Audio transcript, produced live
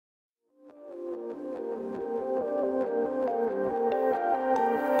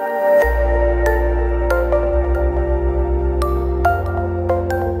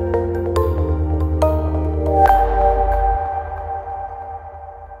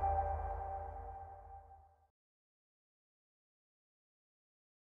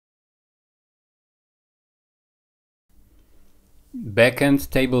Backend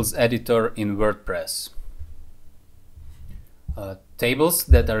Tables editor in WordPress. Tables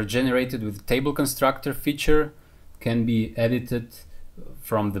that are generated with table constructor feature can be edited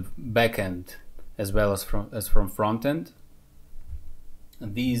from the backend as well as from front end.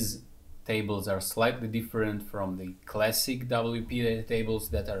 These tables are slightly different from the classic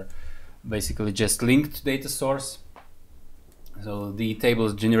wpDataTables that are basically just linked data source. So the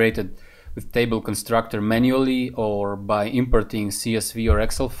tables generated with table constructor manually or by importing CSV or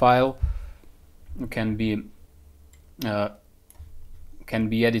Excel file can be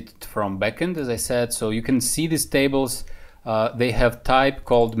edited from backend, as I said. So you can see these tables. They have type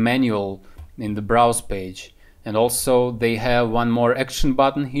called manual in the browse page, and also they have one more action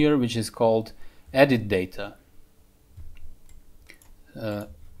button here, which is called edit data.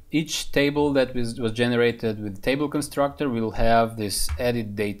 Each table that was generated with table constructor will have this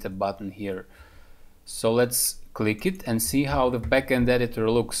edit data button here. So let's click it and see how the backend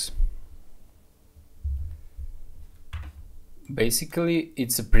editor looks. Basically,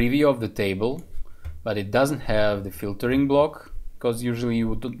 it's a preview of the table, but it doesn't have the filtering block, because usually you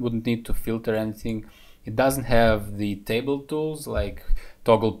wouldn't need to filter anything. It doesn't have the table tools like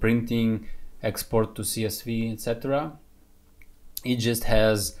toggle printing, export to CSV, etc. It just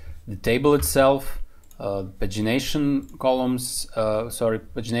has the table itself, pagination columns,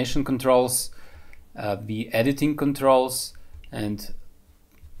 pagination controls, the editing controls, and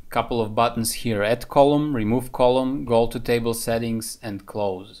a couple of buttons here: add column, remove column, go to table settings, and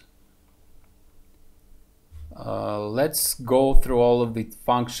close. Let's go through all of the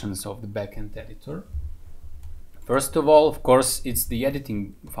functions of the backend editor. First of all, of course, it's the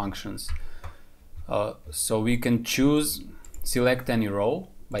editing functions. So we can select any row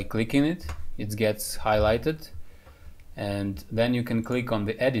by clicking it. It gets highlighted, and then you can click on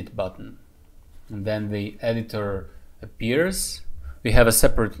the edit button, and then the editor appears. We have a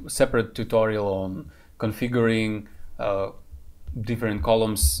separate tutorial on configuring different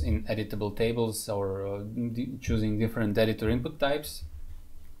columns in editable tables, or choosing different editor input types.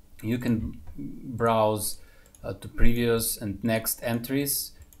 You can browse to previous and next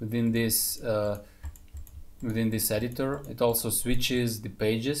entries within this editor. It also switches the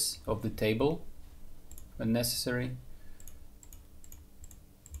pages of the table when necessary.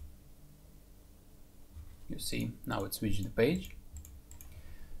 You see, now it switched the page.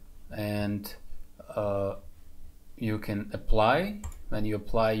 And you can apply. When you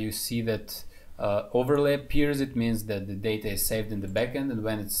apply, you see that overlay appears. It means that the data is saved in the backend, and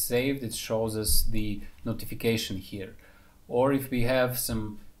when it's saved, it shows us the notification here. Or if we have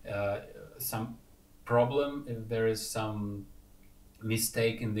some problem, if there is some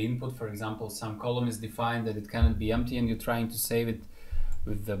mistake in the input, for example, some column is defined that it cannot be empty, and you're trying to save it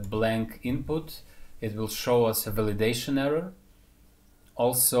with the blank input, it will show us a validation error.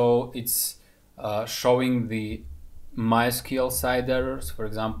 Also, it's showing the MySQL side errors. For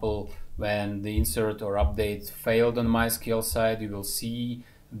example, when the insert or update failed on MySQL side, you will see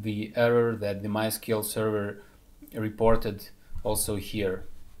the error that the MySQL server reported also here.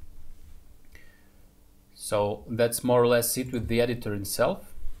 So that's more or less it with the editor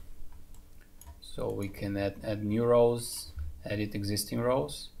itself. So we can add new rows, edit existing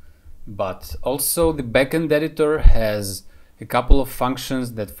rows, but also the backend editor has a couple of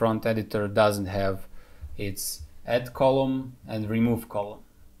functions that front editor doesn't have. It's add column and remove column.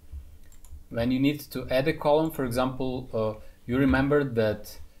 When you need to add a column, for example, you remember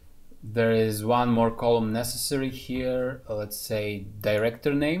that there is one more column necessary here. Let's say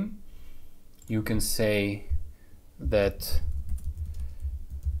director name. You can say that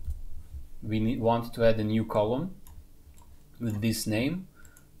we want to add a new column with this name.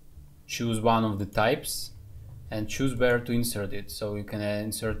 Choose one of the types and choose where to insert it. So you can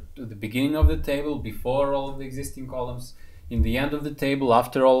insert to the beginning of the table, before all of the existing columns, in the end of the table,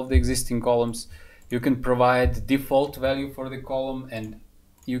 after all of the existing columns. You can provide default value for the column, and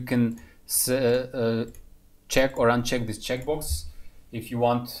you can check or uncheck this checkbox if you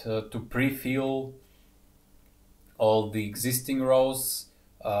want to pre-fill all the existing rows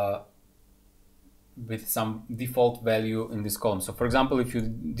with some default value in this column. So for example, if you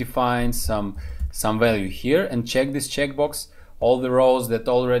define some value here and check this checkbox, all the rows that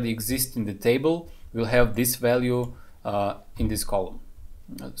already exist in the table will have this value in this column.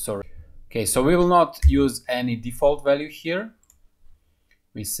 Okay, so we will not use any default value here.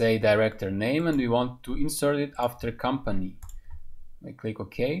 We say director name, and we want to insert it after company. I click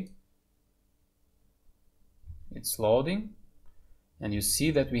OK. It's loading, and you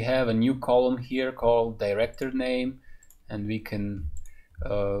see that we have a new column here called director name, and we can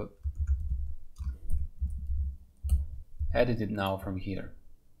edit it now from here.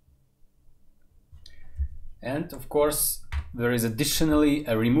 And of course, there is additionally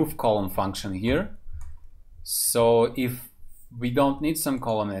a remove column function here. So if we don't need some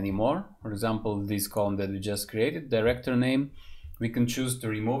column anymore, for example, this column that we just created, director name, we can choose to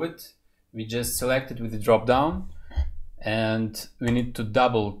remove it. We just select it with the drop down, and we need to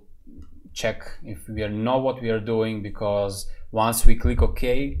double check if we know what we are doing, because once we click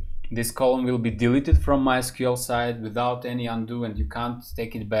OK, this column will be deleted from MySQL side without any undo, and you can't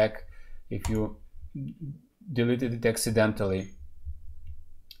take it back if you deleted it accidentally.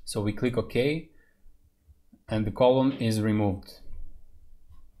 So we click OK, and the column is removed.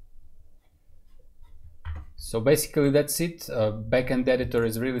 So basically that's it. Backend Editor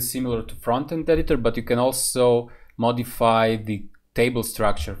is really similar to Frontend Editor, but you can also modify the table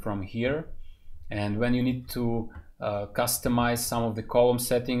structure from here. And when you need to customize some of the column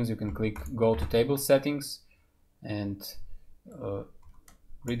settings, you can click Go to Table Settings and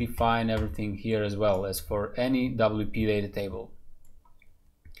redefine everything here as well as for any WP data table.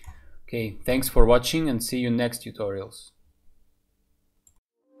 Okay, thanks for watching and see you next tutorials.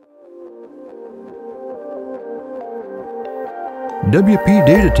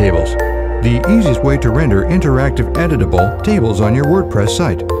 wpDataTables, the easiest way to render interactive editable tables on your WordPress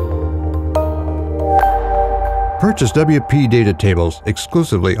site. Purchase wpDataTables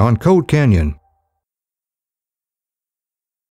exclusively on Code Canyon.